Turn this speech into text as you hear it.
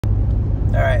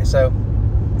Alright, so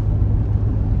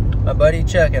my buddy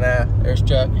Chuck and I, there's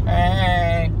Chuck.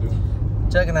 Hey!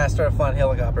 Chuck and I started flying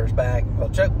helicopters back, well,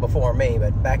 Chuck before me,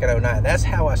 but back in '09. That's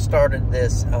how I started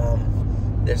this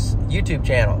this YouTube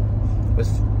channel, was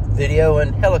video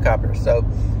and helicopters. So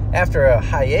after a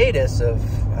hiatus of,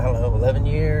 I don't know, 11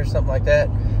 years, something like that,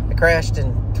 I crashed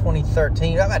in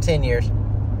 2013, about 10 years.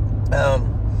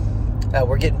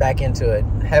 We're getting back into it,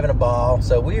 having a ball.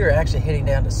 So we are actually heading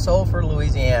down to Sulphur,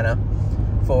 Louisiana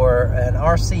for an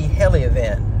RC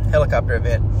helicopter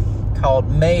event called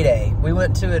Mayday. We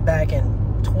went to it back in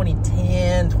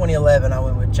 2010, 2011. I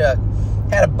went with Chuck,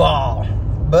 had a ball,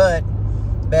 but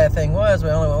the bad thing was we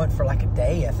only went for like a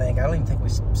day, I think. I don't even think we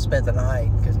spent the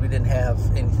night because we didn't have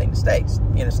anything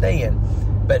to stay in.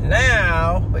 But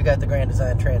now we got the Grand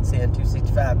Design Transcend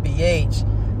 265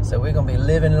 BH, so we're gonna be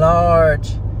living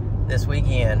large this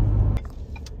weekend.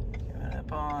 Coming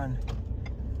up on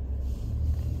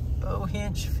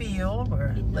Bohinch Field,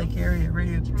 where Lake Area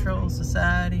Radio Control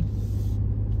Society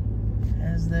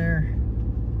has their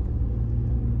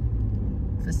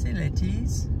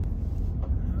facilities.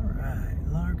 All right,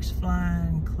 Larks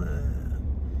Flying Club.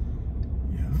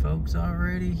 Yeah, folks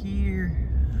already here.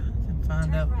 I can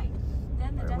find out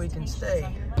where we can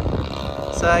stay.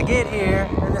 So I get here,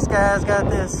 and this guy's got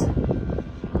this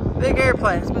big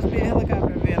airplane. It's supposed to be a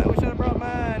helicopter event. I wish I'd have brought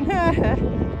mine.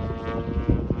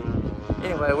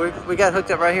 Anyway, we got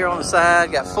hooked up right here on the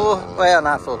side. Got full, well,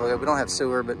 not full hookup. We don't have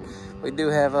sewer, but we do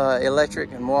have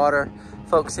electric and water.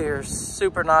 Folks here are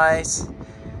super nice.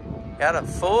 Got a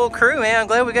full crew, man. I'm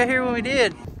glad we got here when we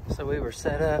did. So we were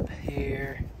set up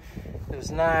here. It was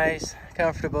nice,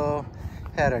 comfortable.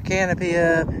 Had our canopy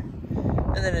up,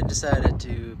 and then it decided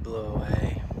to blow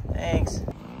away. Thanks.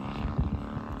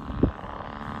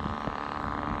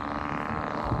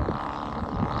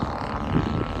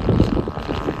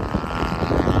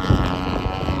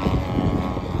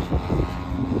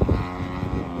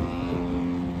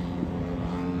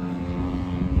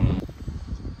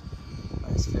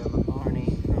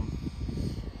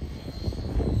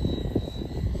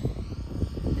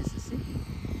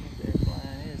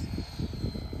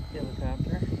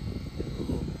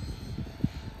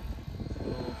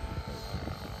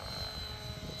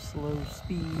 Slow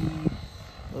speed,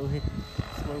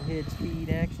 slow head speed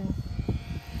action.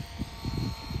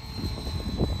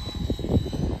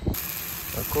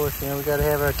 Of course, you know, we gotta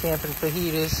have our camping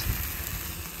fajitas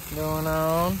going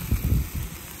on.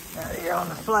 Out here on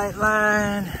the flight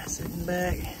line, sitting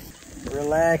back,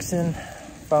 relaxing,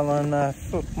 following my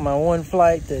one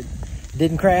flight that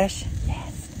didn't crash.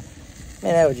 Yes.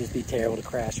 Man, that would just be terrible to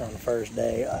crash on the first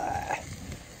day.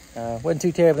 Wasn't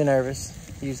too terribly nervous.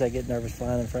 Usually I get nervous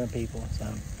flying in front of people. So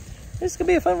this is gonna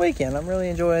be a fun weekend. I'm really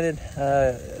enjoying it.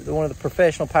 One of the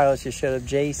professional pilots just showed up,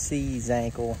 JC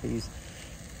Zankel. He's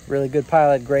a really good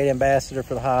pilot, great ambassador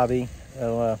for the hobby.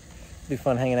 So it'll be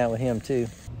fun hanging out with him too.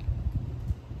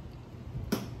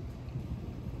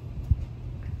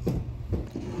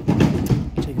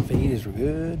 Chicken fajitas were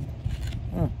good.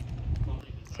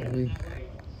 So we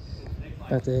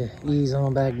got to ease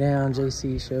on back down.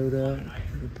 JC showed up,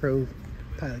 the pro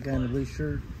pilot guy in the blue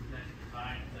shirt.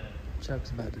 Chuck's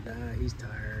about to die. He's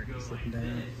tired. He's looking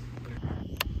down.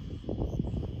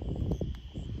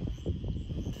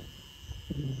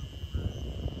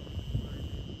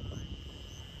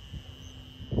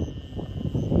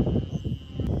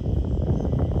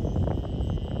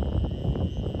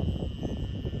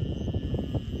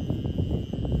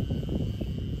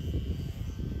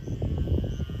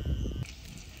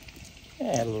 I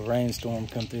had a little rainstorm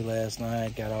come through last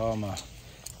night. Got all my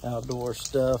outdoor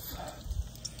stuff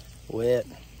wet.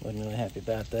 Wasn't really happy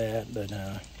about that, but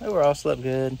overall slept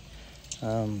good.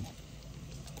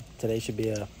 Today should be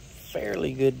a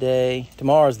fairly good day.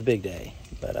 Tomorrow's the big day,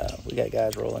 but we got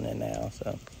guys rolling in now.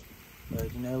 So,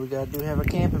 but you know, we do have our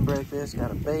camping breakfast.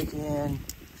 Got a bacon,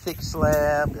 thick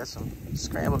slab, got some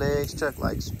scrambled eggs. Chuck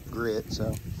likes grit,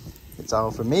 so it's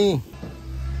all for me.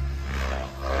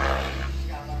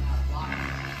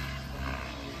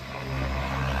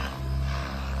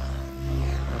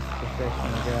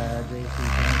 Professional guy, JC.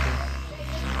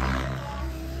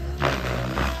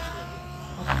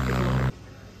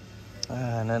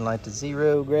 Nothing like the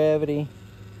zero gravity.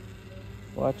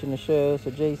 Watching the show, so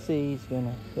JC's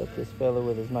gonna help this fella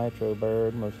with his nitro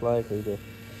bird, most likely to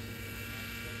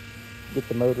get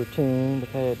the motor tuned.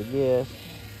 If I had to guess,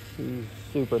 he's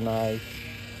super nice,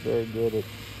 very good at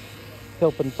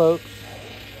helping folks.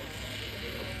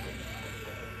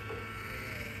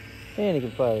 And he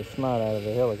can fly the snot out of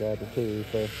a helicopter too,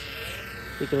 so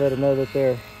you can let him know that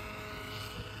there's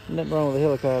nothing wrong with the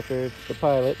helicopter, it's the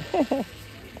pilot.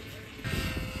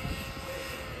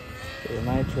 The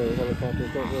nitro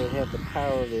helicopters don't really have the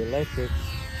power of the electrics,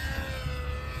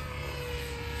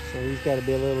 so he's got to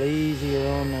be a little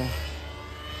easier on the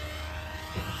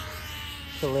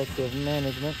collective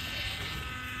management.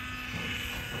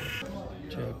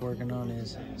 Chuck working on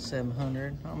his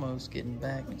 700, almost getting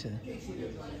back to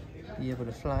be able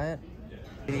to fly it.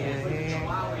 Here.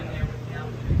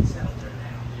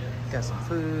 Got some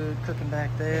food cooking back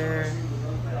there,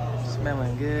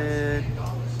 smelling good.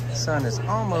 The sun is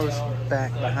almost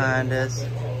back behind us.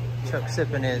 Chuck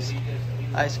sipping his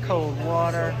ice cold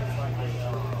water.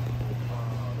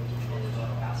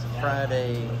 It's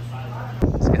Friday.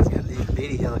 This guy's got a little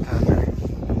bitty helicopter.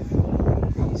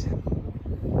 He's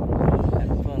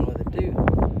having fun with it too.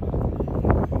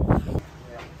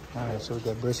 Alright, so we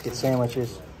got brisket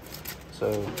sandwiches.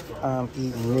 So I'm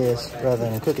eating this rather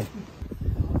than cooking.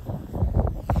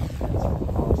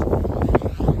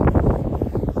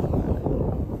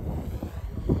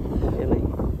 Billy,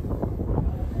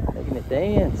 making it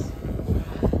dance.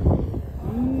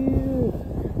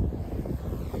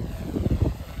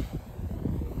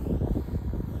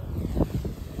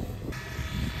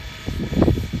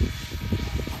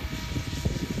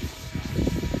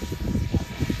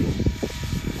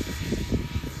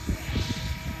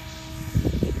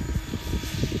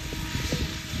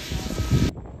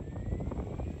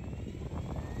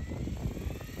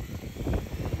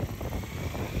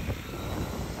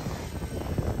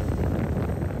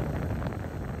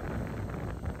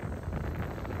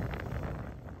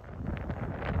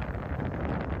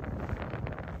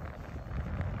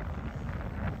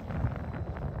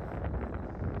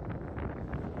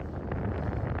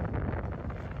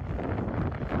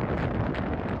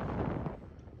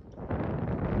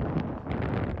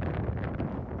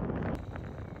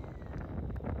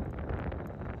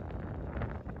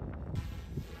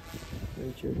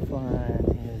 Richard flying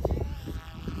his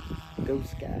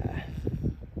ghost guy.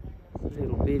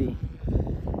 Little bitty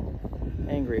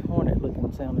angry hornet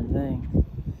looking sounding thing.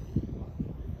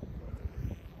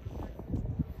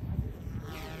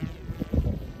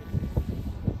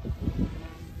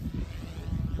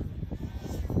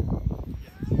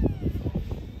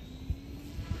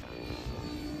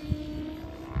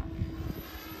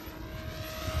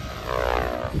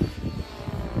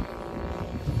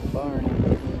 Barney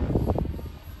getting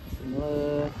some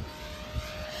love.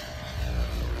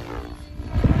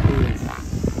 His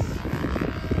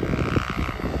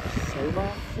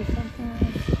soapbox or something? I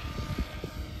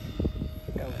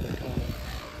forgot what they call it.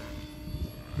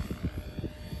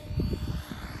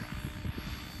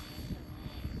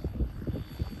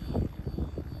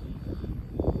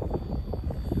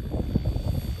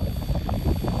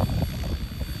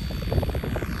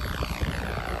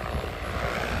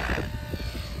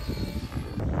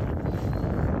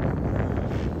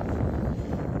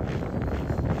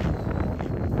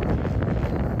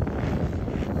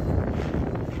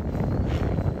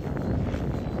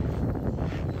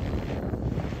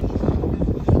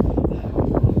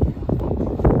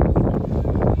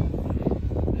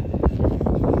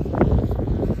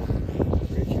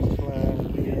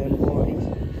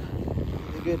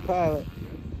 Good pilot.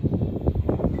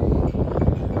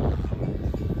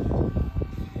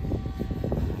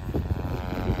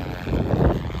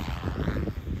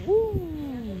 Woo.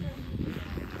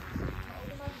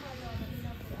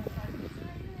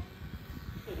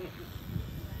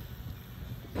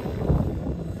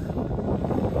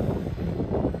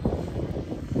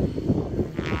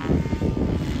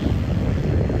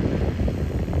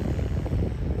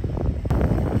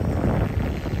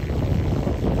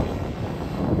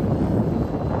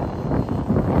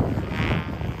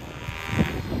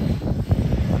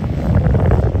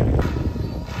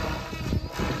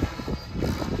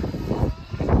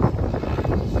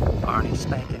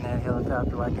 Spanking that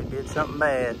helicopter like it did something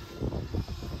bad.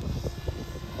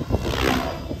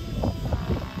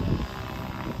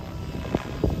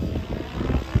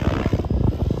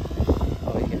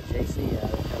 Oh, you got JC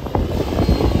out of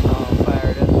all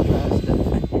fired up to try stuff.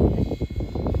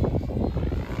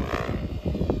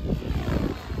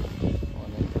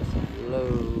 Some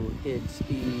low head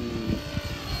speed,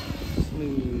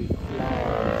 smooth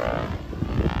flying.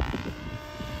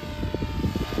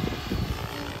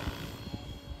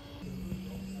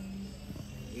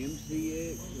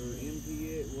 MCX or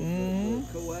MPX was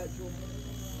the coaxial.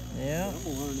 Yeah. I'm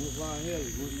gonna learn to fly hell. He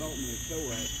went and bought me a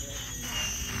coaxial.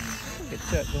 Look at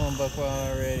Chuck going buck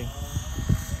wild already.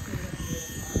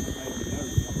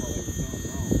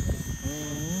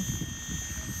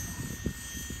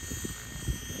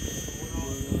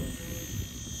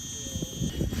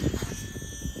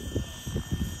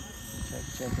 Chuck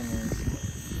checking his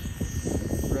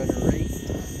rudder rate.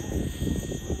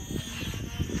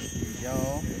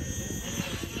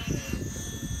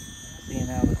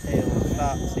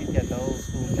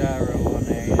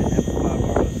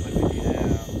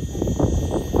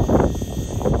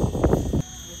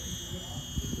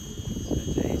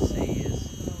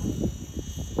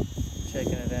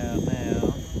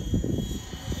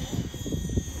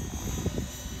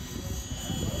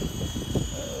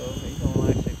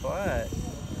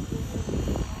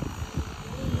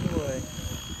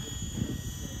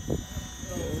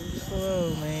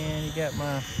 got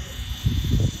my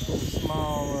little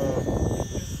small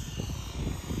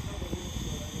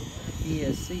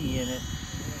ESC in it.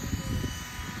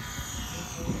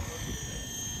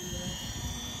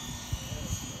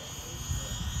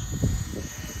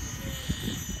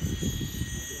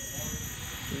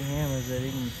 Two hammers that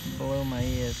even blow my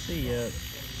ESC up.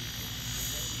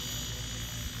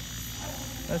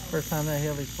 That's the first time that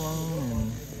heli's flown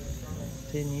in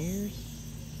 10 years.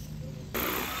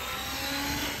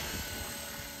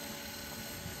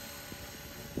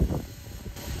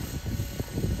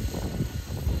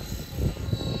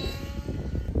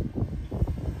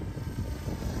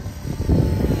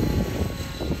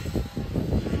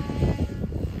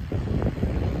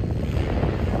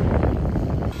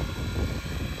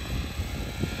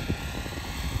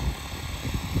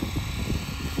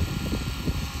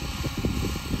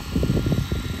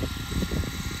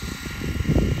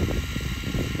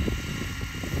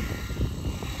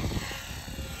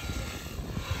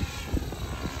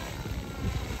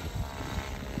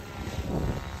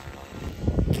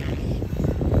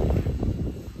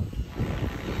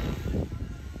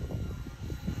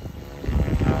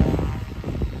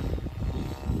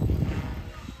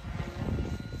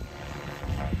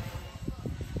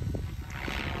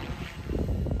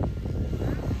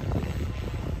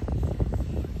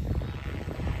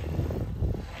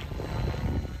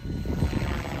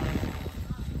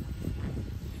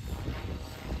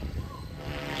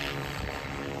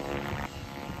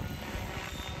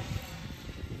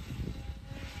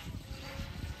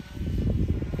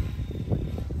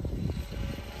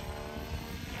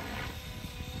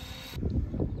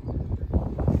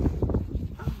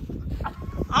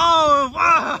 Oh,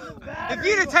 wow. If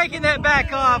you'd have taken that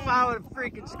back off, I would have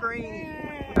freaking screamed.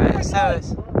 All right, so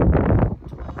it's...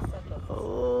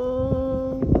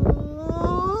 Oh,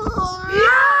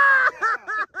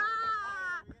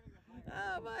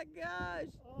 oh my gosh.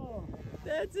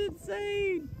 That's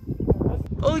insane.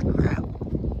 Holy crap.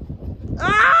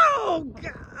 Oh,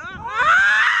 God.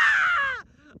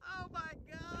 Oh my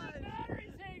gosh.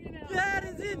 That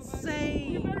is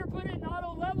insane. You better put it in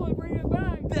auto level and bring it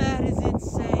back. That is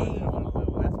insane.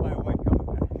 That's why it won't come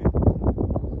back. If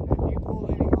you pull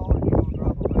any hard, you're gonna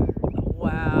drop a battery.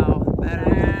 Wow, the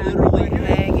battery is literally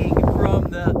hanging from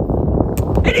the...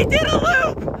 And he did a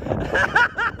loop!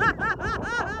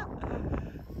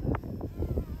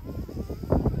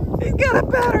 He's got a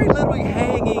battery literally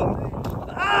hanging.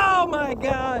 Oh my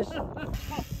gosh.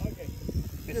 Okay.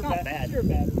 It's not bad. You're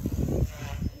bad.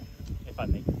 If I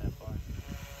make it that far.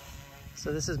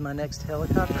 So this is my next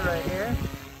helicopter right here.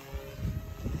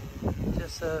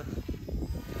 Just so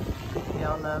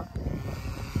y'all know.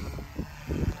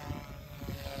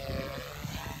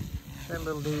 That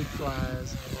little dude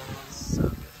flies.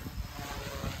 So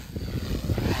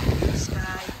good.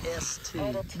 Sky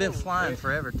S2. It's been flying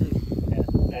forever too.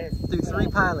 Yeah. Through 3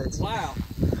 pilots. Wow.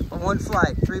 On one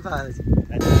flight, 3 pilots.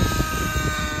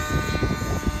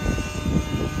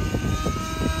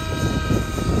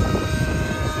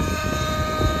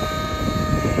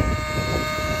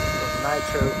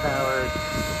 Nitro-powered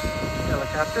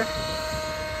helicopter.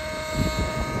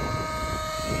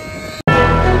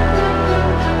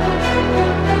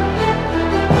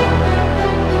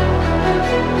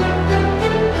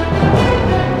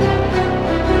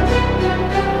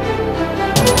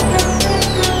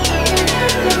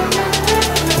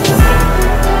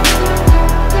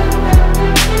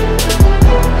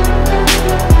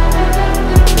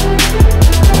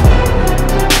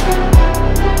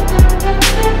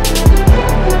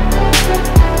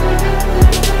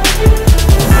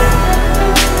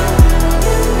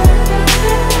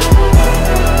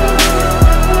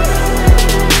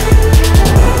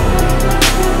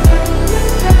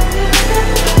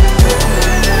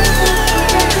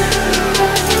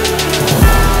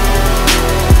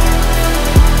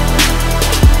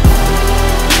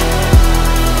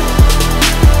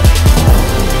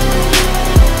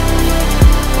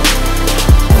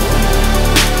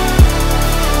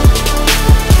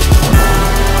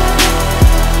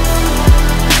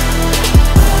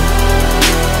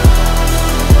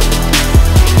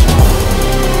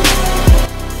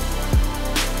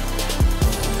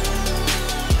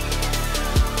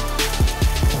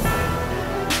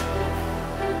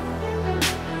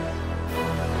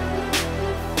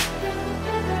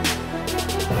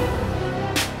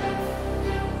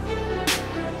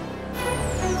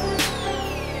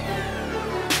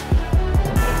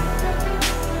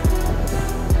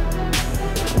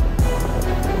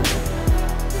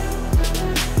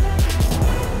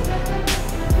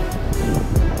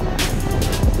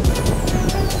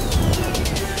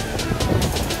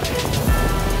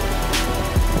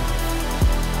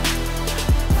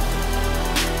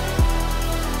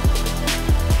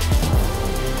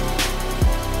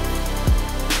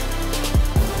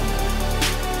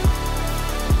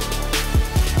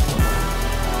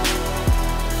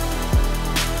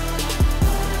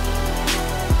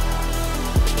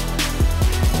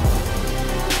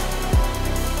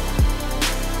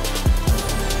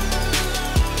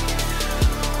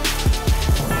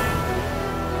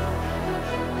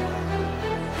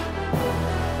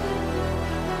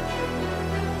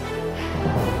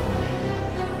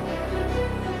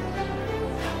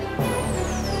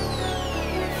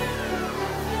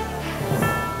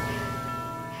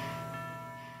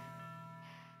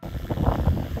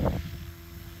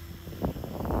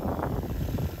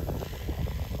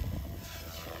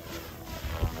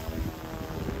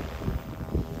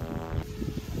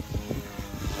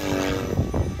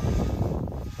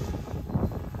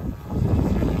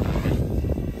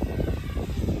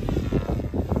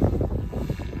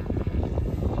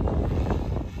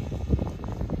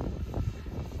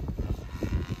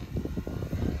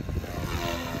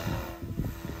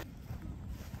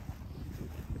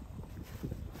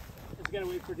 You gotta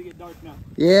wait for it to get dark now.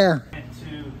 Yeah.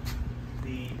 To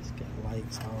the It's got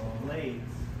lights all, blades.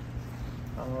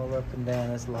 all up and down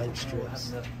its light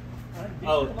strips.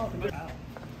 Oh.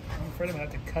 I'm afraid I'm gonna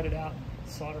have to cut it out and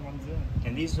solder ones in.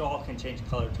 And these all can change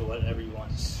color to whatever you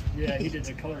want. Yeah, he did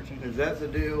the color change. Is that the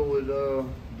deal with the?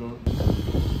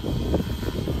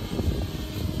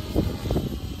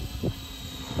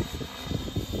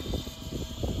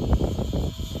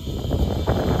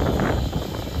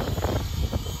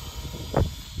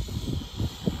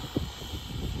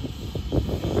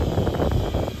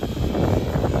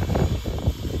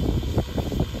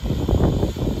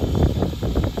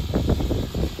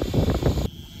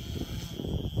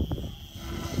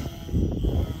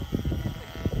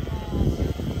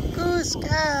 Good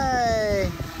sky.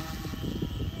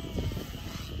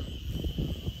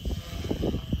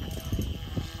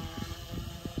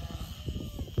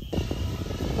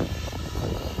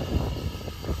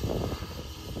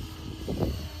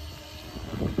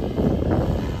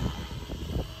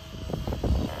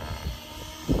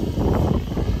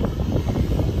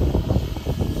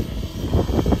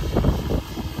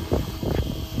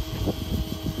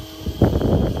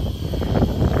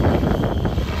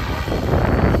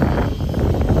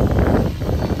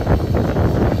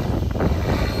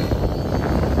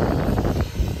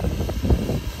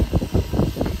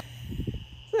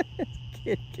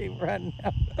 Kid came running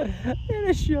out in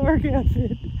a shark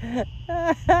outfit.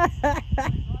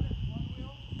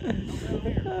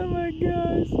 Oh my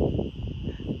gosh.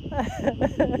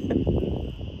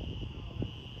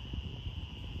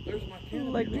 There's my canopy.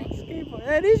 Electric skateboard.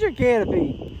 That is your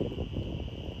canopy.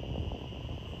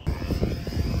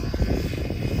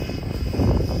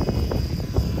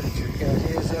 Electric got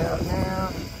his out now.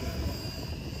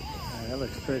 Oh, that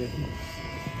looks pretty.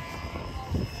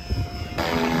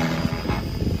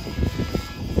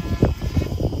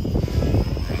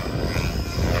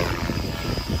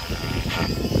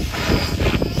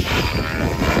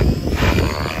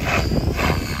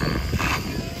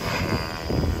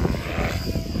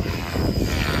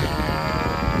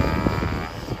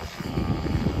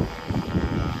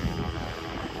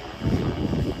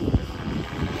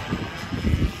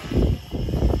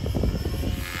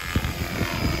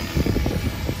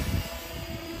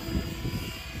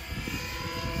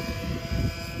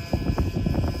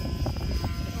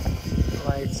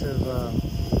 Lights of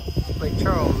Lake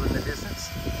Charles in the distance.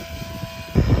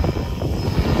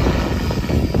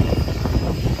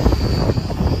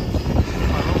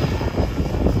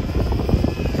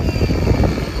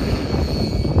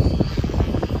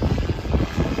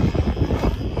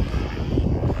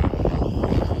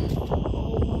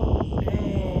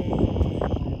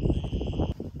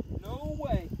 No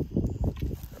way.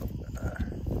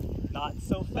 Not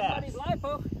so fast. Somebody's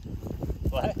lipo.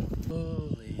 What?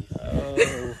 Holy.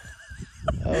 Oh.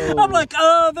 Oh. I'm like,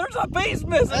 oh, there's a piece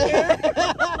missing here.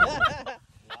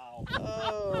 Wow.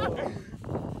 Oh.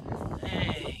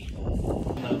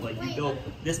 Like you build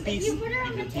this piece, you put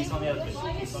a piece on the other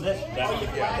piece on this.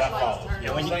 That follows.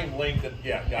 Yeah, when you, Same length.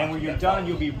 Yeah. and when you're done,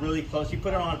 you'll be really close. You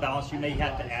put it on a balance. You may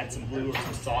have to add some glue or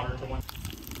some solder to one.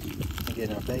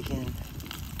 Getting our bacon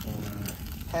and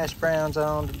hash browns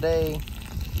on today.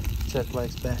 Chuck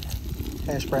likes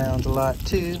hash browns a lot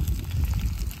too.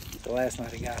 So last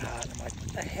night it got hot and I'm like,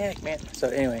 what the heck, man? So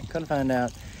anyway, couldn't find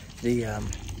out the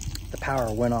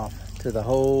power went off to the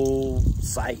whole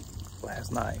site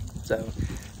last night. So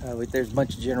there's a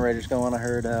bunch of generators going. I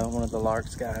heard one of the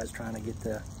Larks guys trying to get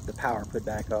the power put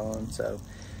back on. So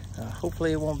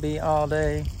hopefully it won't be all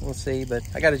day. We'll see, but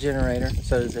I got a generator,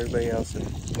 so does everybody else, and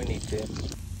we need to.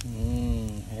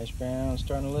 Hash brown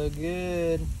starting to look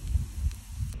good.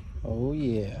 Oh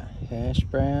yeah, hash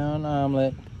brown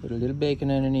omelet. Put a little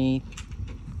bacon underneath.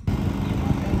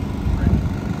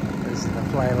 This is the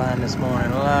flight line this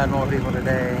morning. A lot more people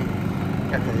today.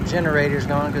 Got the generators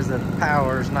going because the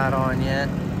power's not on yet.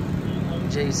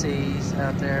 JC's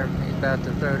out there. He's about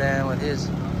to throw down with his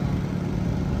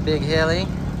big heli.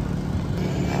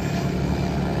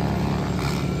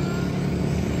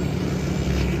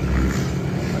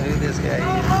 Look at this guy.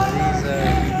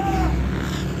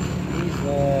 He's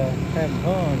having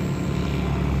fun.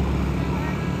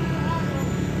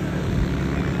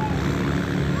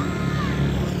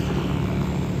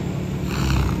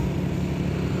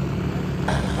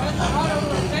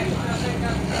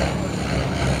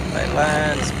 That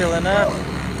line's filling up.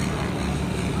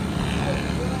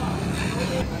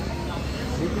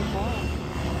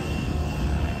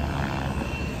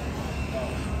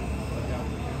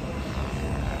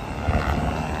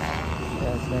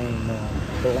 That's named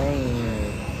Blaine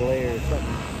or Blair or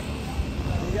something.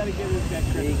 You gotta get this guy.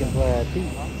 He can fly too.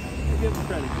 Give him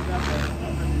credit. You got that.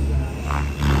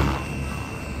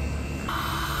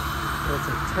 It's a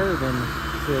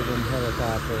turbine-driven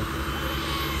helicopter.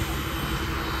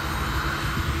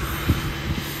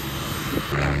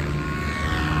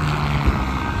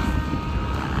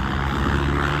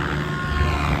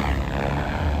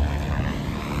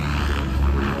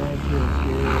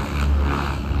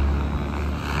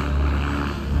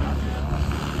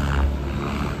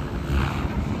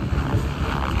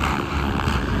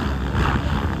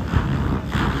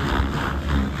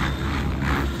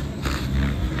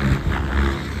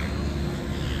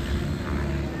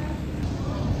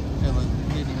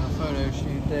 Getting a photo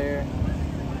shoot there.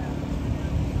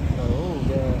 Oh,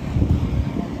 God.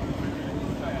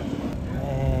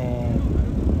 Man,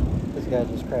 this guy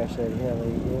just crashed that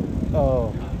heli.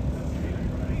 Oh.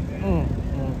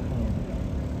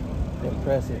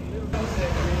 Impressive.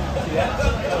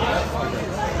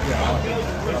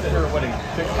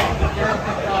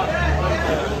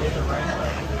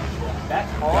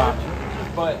 That's hard,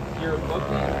 but you're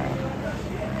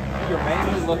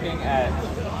mainly looking at.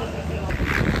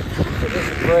 So this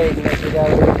is great, and as you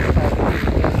guys are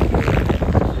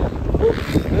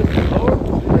good Lord.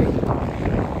 Great.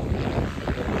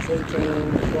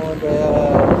 18 going to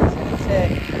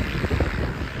Tech.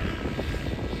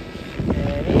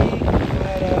 And he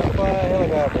might fly a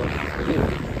helicopter.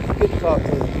 Good to talk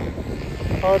to.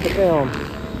 Hard to film.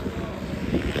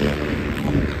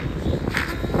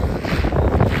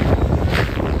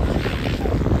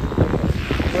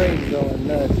 Braden's going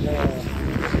nuts now.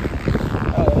 I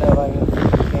don't know if I can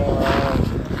keep the camera on.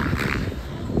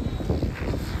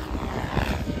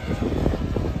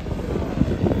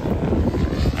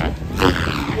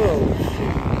 Whoa,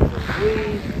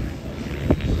 shoot.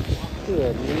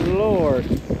 Good Lord.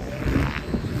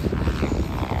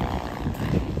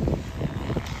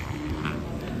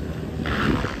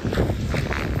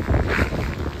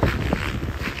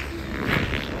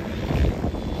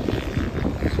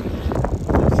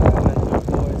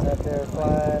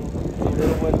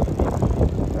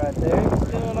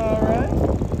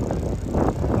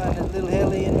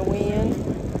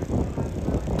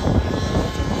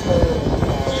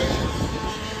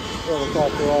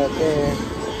 Helicopter right there.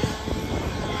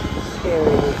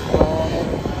 Scary this flying.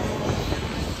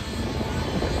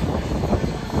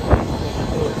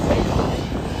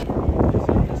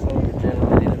 This older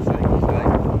gentleman, he looks like he's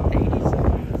like 80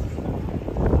 something.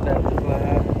 About to fly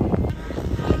out.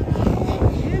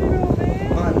 Get it, old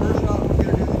man. Alright, first off, we're going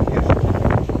to do the gift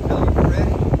certificate. Tell you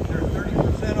ready. There's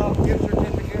 30% off gift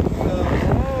certificates.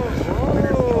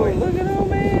 Oh, look at old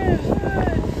man. Nice.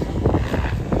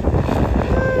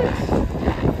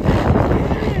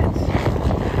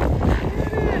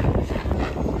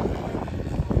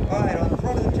 Alright, on the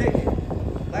front of the ticket,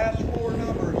 last four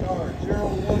numbers are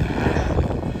 019.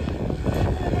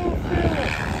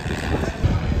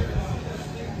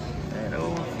 That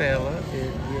old fella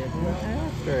is getting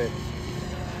after it.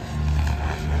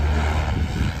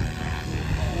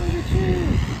 Look at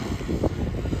you.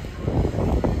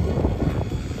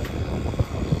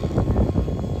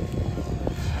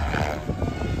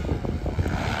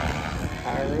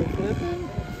 Pyro flipping?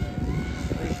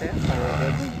 At least that's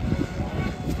pyro flipping.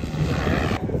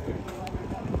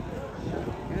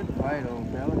 Good fight, old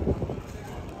fella.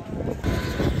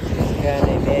 This guy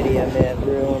named Eddie I met,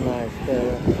 real nice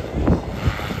fella.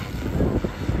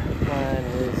 Flying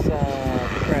his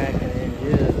cracking and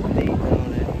just beating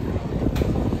on it.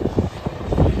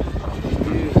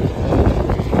 Beautiful.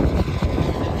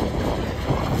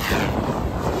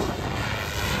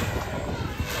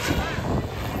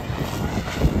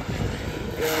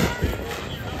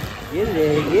 Get it,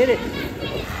 Eddie, get it.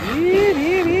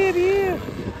 Yeah.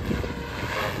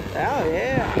 Oh,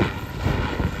 yeah.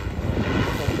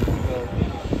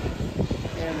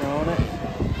 Camera on it.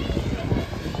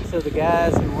 So the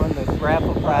guys who won the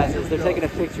raffle prizes, they're taking a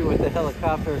picture with the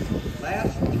helicopter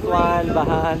flying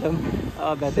behind them.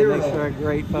 Oh, I bet that makes for a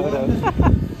great photo.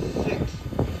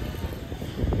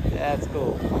 That's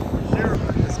cool.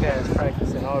 This guy's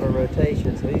practicing auto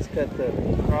rotation, so he's cut the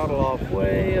throttle off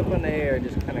way up in the air,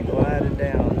 just kind of glided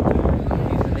down,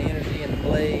 using the energy in the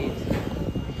blades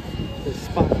to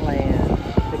spot land,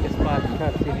 pick a spot and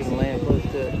try to see if he can land close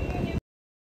to it.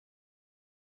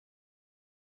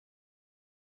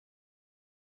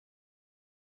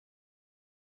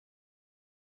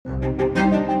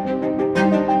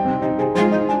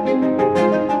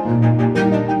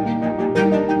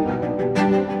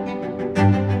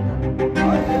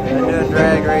 They're doing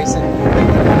drag racing.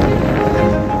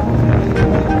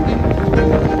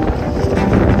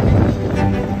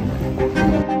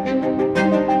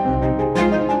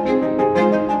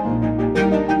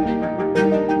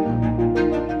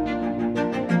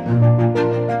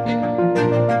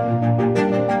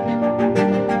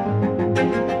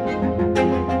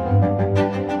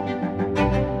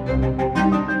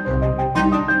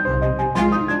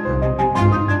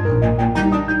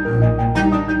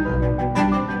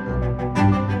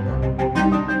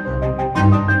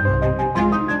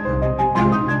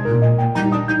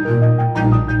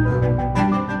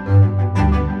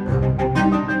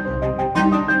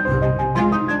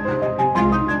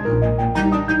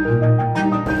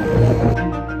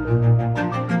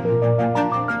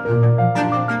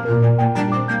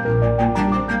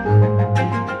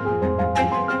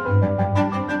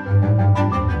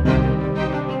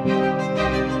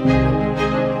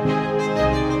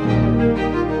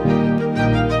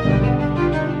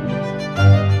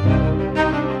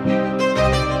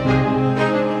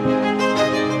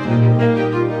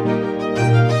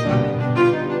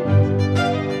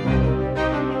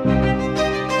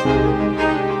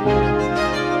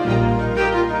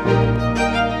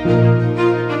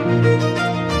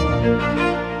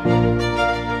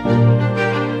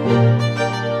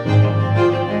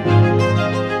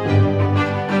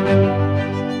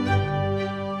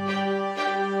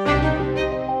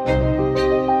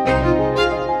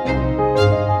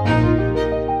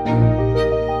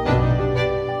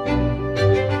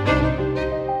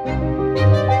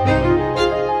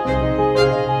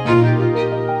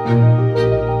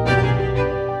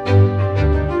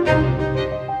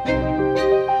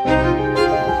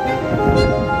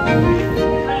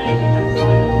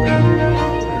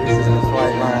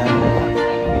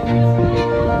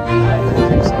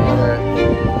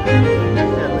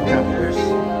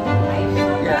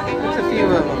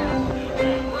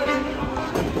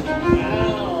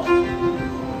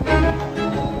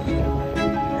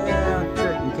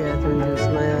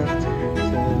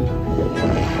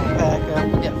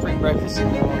 breakfast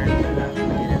in the morning. Get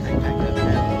everything back up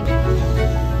now.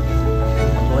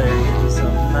 Blair getting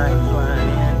some night flying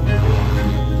in.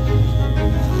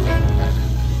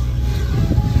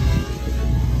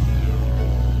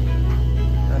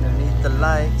 Underneath the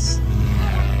lights,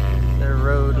 they're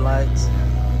road lights.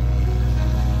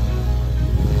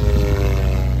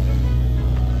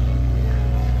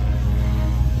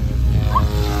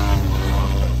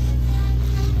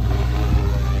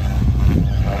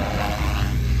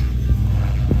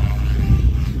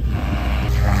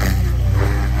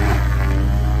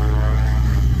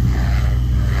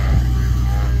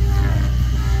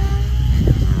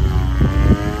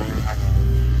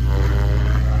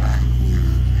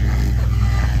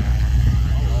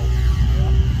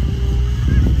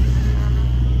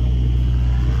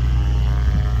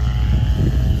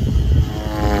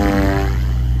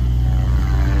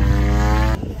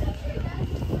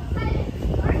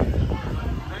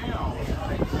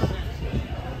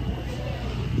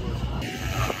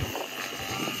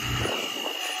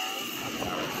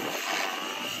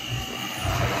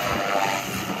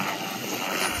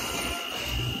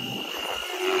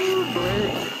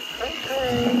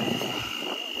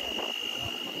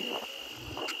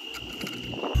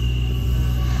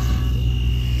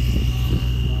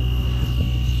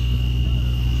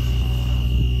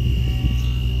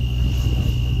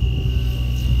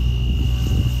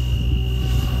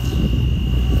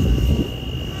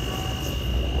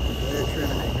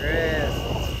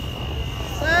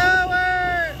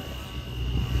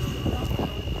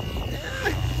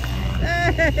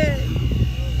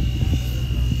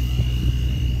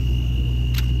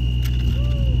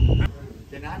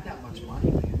 They're not that much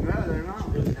money. No, they're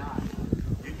not. Really not.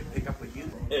 You can pick up a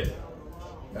used.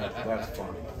 That's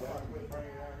funny.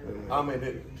 I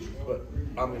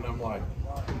mean, I'm like,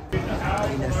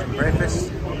 Eating some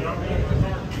breakfast.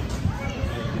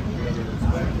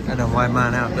 I don't wipe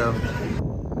mine out though.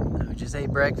 We just ate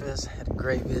breakfast. Had a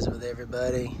great visit with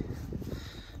everybody.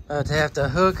 About to have to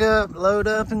hook up, load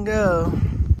up, and go.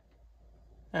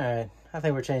 All right, I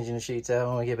think we're changing the sheets out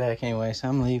when we get back anyway, so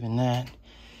I'm leaving that.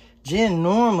 Jen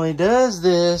normally does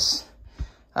this.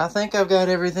 I think I've got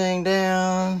everything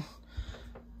down.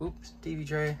 Oops, TV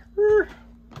tray.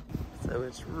 So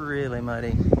it's really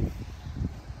muddy.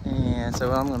 And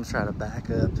so I'm gonna try to back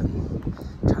up and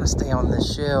try to stay on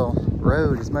this shell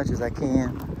road as much as I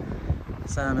can.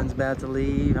 Simon's about to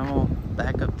leave. I'm gonna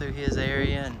back up through his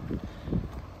area and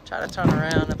try to turn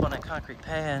around up on that concrete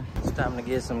pad. It's time to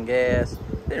get some gas.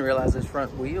 Didn't realize this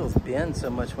front wheels bend so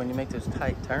much when you make those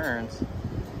tight turns.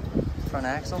 Front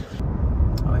axle.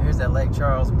 Oh, here's that Lake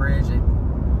Charles Bridge. It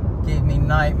gave me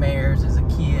nightmares as a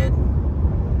kid.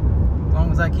 As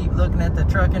long as I keep looking at the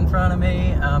truck in front of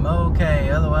me, I'm okay.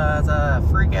 Otherwise, I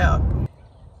freak out.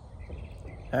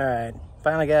 All right,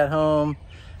 finally got home.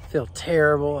 Feel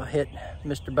terrible. I hit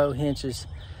Mr. Bo Hinch's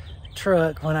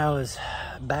truck when I was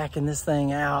backing this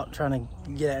thing out, trying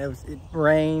to get out. It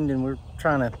rained and we're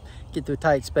trying to get through a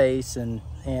tight space, and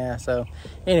yeah, so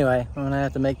anyway, I'm gonna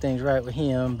have to make things right with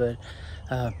him. But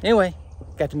anyway,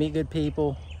 got to meet good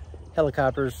people.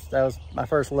 Helicopters, that was my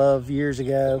first love years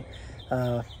ago.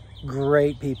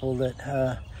 Great people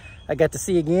that I got to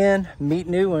see again, meet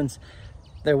new ones.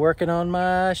 They're working on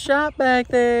my shop back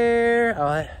there.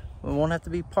 I won't have to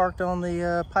be parked on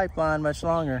the pipeline much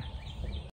longer.